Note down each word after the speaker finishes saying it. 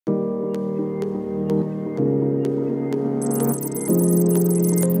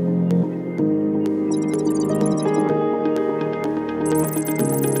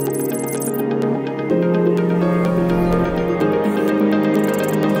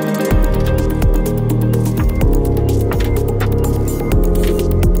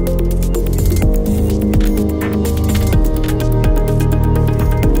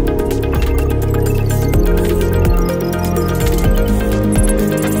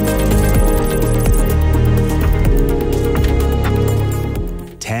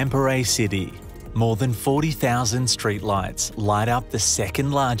Tampere city. More than 40,000 streetlights light up the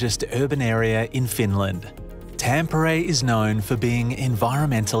second largest urban area in Finland. Tampere is known for being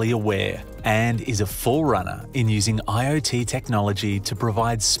environmentally aware and is a forerunner in using IoT technology to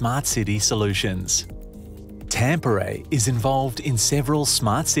provide smart city solutions. Tampere is involved in several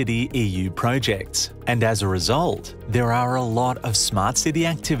Smart City EU projects, and as a result, there are a lot of smart city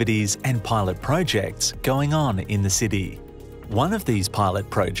activities and pilot projects going on in the city. One of these pilot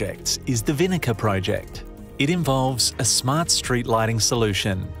projects is the Viinikka project. It involves a smart street lighting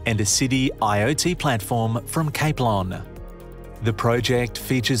solution and a City IoT platform from Capelon. The project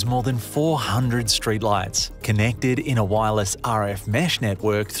features more than 400 streetlights connected in a wireless RF mesh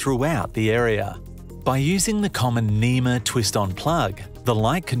network throughout the area. By using the common NEMA twist-on plug, the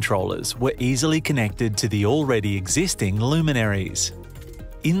light controllers were easily connected to the already existing luminaries.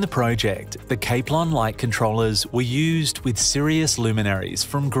 In the project, the Capelon light controllers were used with Sirius luminaries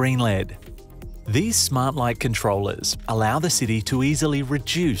from GreenLED. These smart light controllers allow the city to easily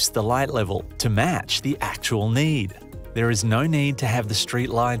reduce the light level to match the actual need. There is no need to have the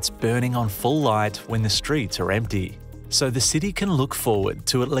streetlights burning on full light when the streets are empty. So the city can look forward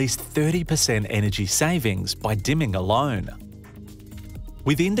to at least 30% energy savings by dimming alone.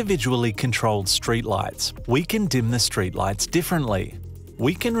 With individually controlled streetlights, we can dim the streetlights differently.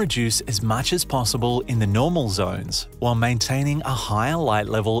 We can reduce as much as possible in the normal zones while maintaining a higher light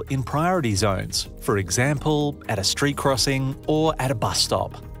level in priority zones, for example, at a street crossing or at a bus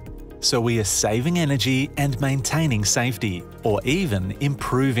stop. So we are saving energy and maintaining safety, or even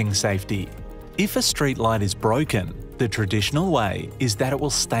improving safety. If a streetlight is broken, the traditional way is that it will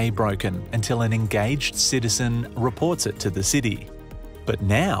stay broken until an engaged citizen reports it to the city. But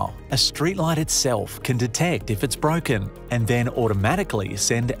now, a streetlight itself can detect if it's broken and then automatically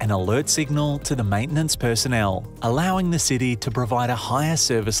send an alert signal to the maintenance personnel, allowing the city to provide a higher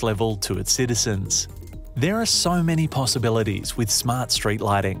service level to its citizens. There are so many possibilities with smart street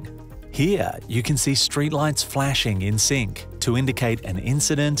lighting. Here, you can see streetlights flashing in sync to indicate an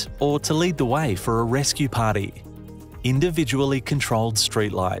incident or to lead the way for a rescue party. Individually controlled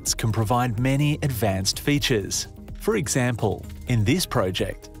streetlights can provide many advanced features. For example, in this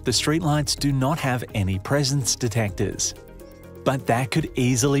project, the streetlights do not have any presence detectors. But that could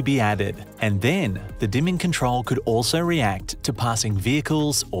easily be added, and then the dimming control could also react to passing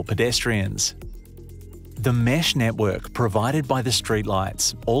vehicles or pedestrians. The mesh network provided by the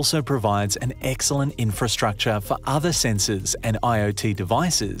streetlights also provides an excellent infrastructure for other sensors and IoT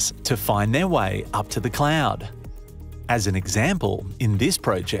devices to find their way up to the cloud. As an example, in this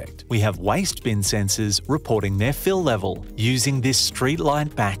project, we have waste bin sensors reporting their fill level using this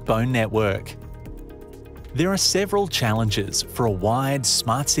streetlight backbone network. There are several challenges for a wide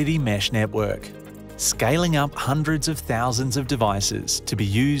smart city mesh network. Scaling up hundreds of thousands of devices to be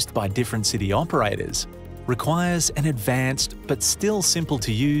used by different city operators requires an advanced but still simple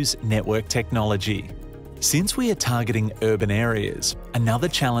to use network technology. Since we are targeting urban areas, another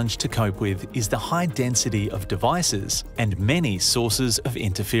challenge to cope with is the high density of devices and many sources of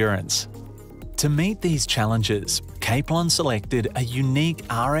interference. To meet these challenges, Capelon selected a unique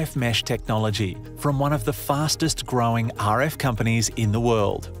RF mesh technology from one of the fastest growing RF companies in the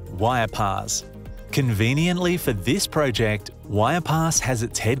world, Wirepas. Conveniently for this project, Wirepas has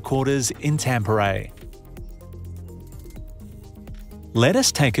its headquarters in Tampere. Let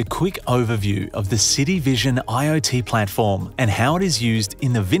us take a quick overview of the City Vision IoT platform and how it is used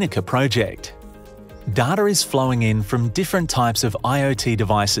in the Viinikka project. Data is flowing in from different types of IoT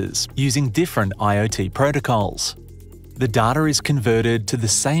devices using different IoT protocols. The data is converted to the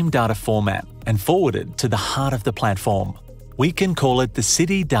same data format and forwarded to the heart of the platform. We can call it the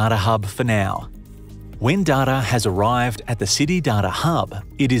City Data Hub for now. When data has arrived at the City Data Hub,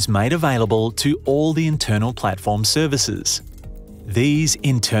 it is made available to all the internal platform services. These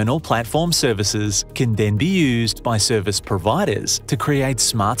internal platform services can then be used by service providers to create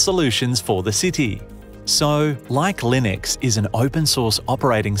smart solutions for the city. So, like Linux is an open-source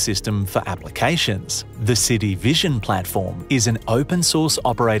operating system for applications, the City Vision platform is an open-source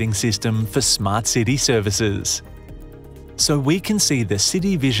operating system for smart city services. So we can see the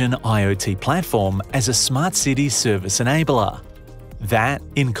City Vision IoT platform as a smart city service enabler. That,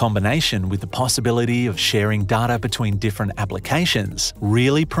 in combination with the possibility of sharing data between different applications,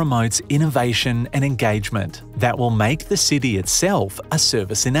 really promotes innovation and engagement that will make the city itself a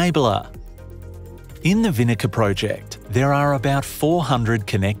service enabler. In the Viinikka project, there are about 400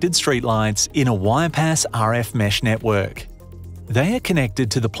 connected streetlights in a Wirepas RF mesh network. They are connected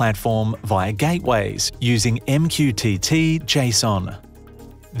to the platform via gateways using MQTT JSON.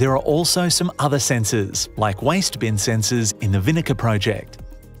 There are also some other sensors, like waste bin sensors in the Viinikka project.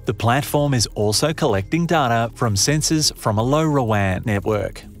 The platform is also collecting data from sensors from a LoRaWAN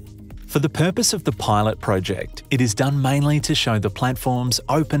network. For the purpose of the pilot project, it is done mainly to show the platform's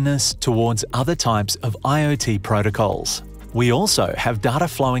openness towards other types of IoT protocols. We also have data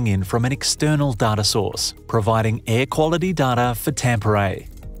flowing in from an external data source, providing air quality data for Tampere.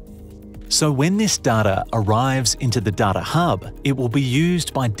 So when this data arrives into the data hub, it will be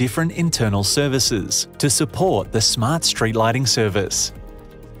used by different internal services to support the smart street lighting service.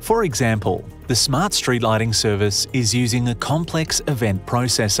 For example, the smart street lighting service is using a complex event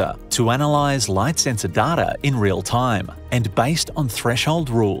processor to analyze light sensor data in real time, and based on threshold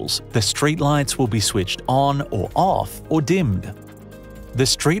rules, the street lights will be switched on or off or dimmed. The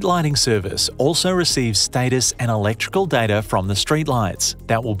street lighting service also receives status and electrical data from the streetlights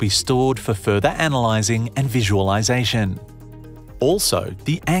that will be stored for further analyzing and visualization. Also,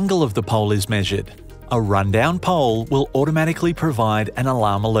 the angle of the pole is measured. A rundown pole will automatically provide an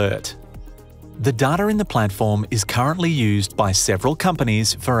alarm alert. The data in the platform is currently used by several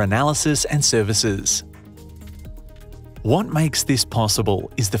companies for analysis and services. What makes this possible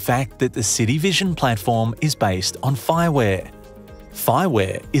is the fact that the City Vision platform is based on Fiware.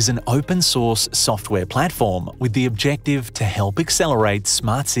 Fiware is an open-source software platform with the objective to help accelerate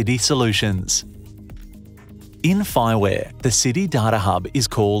smart city solutions. In Fiware, the City Data Hub is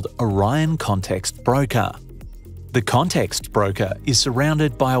called Orion Context Broker. The Context Broker is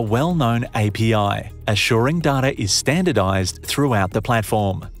surrounded by a well-known API, assuring data is standardized throughout the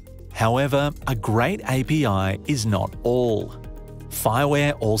platform. However, a great API is not all.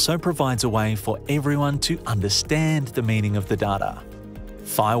 Fiware also provides a way for everyone to understand the meaning of the data.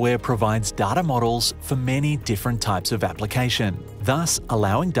 Fiware provides data models for many different types of application, thus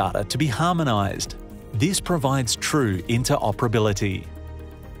allowing data to be harmonized. This provides true interoperability.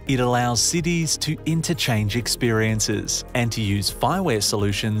 It allows cities to interchange experiences and to use Fiware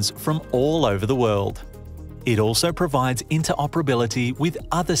solutions from all over the world. It also provides interoperability with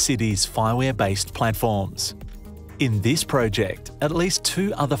other cities' Fiware-based platforms. In this project, at least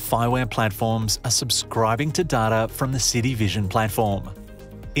 2 other Fiware platforms are subscribing to data from the City Vision platform.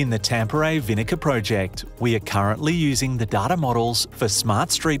 In the Tampere Viinikka project, we are currently using the data models for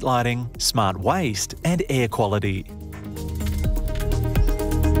smart street lighting, smart waste, and air quality.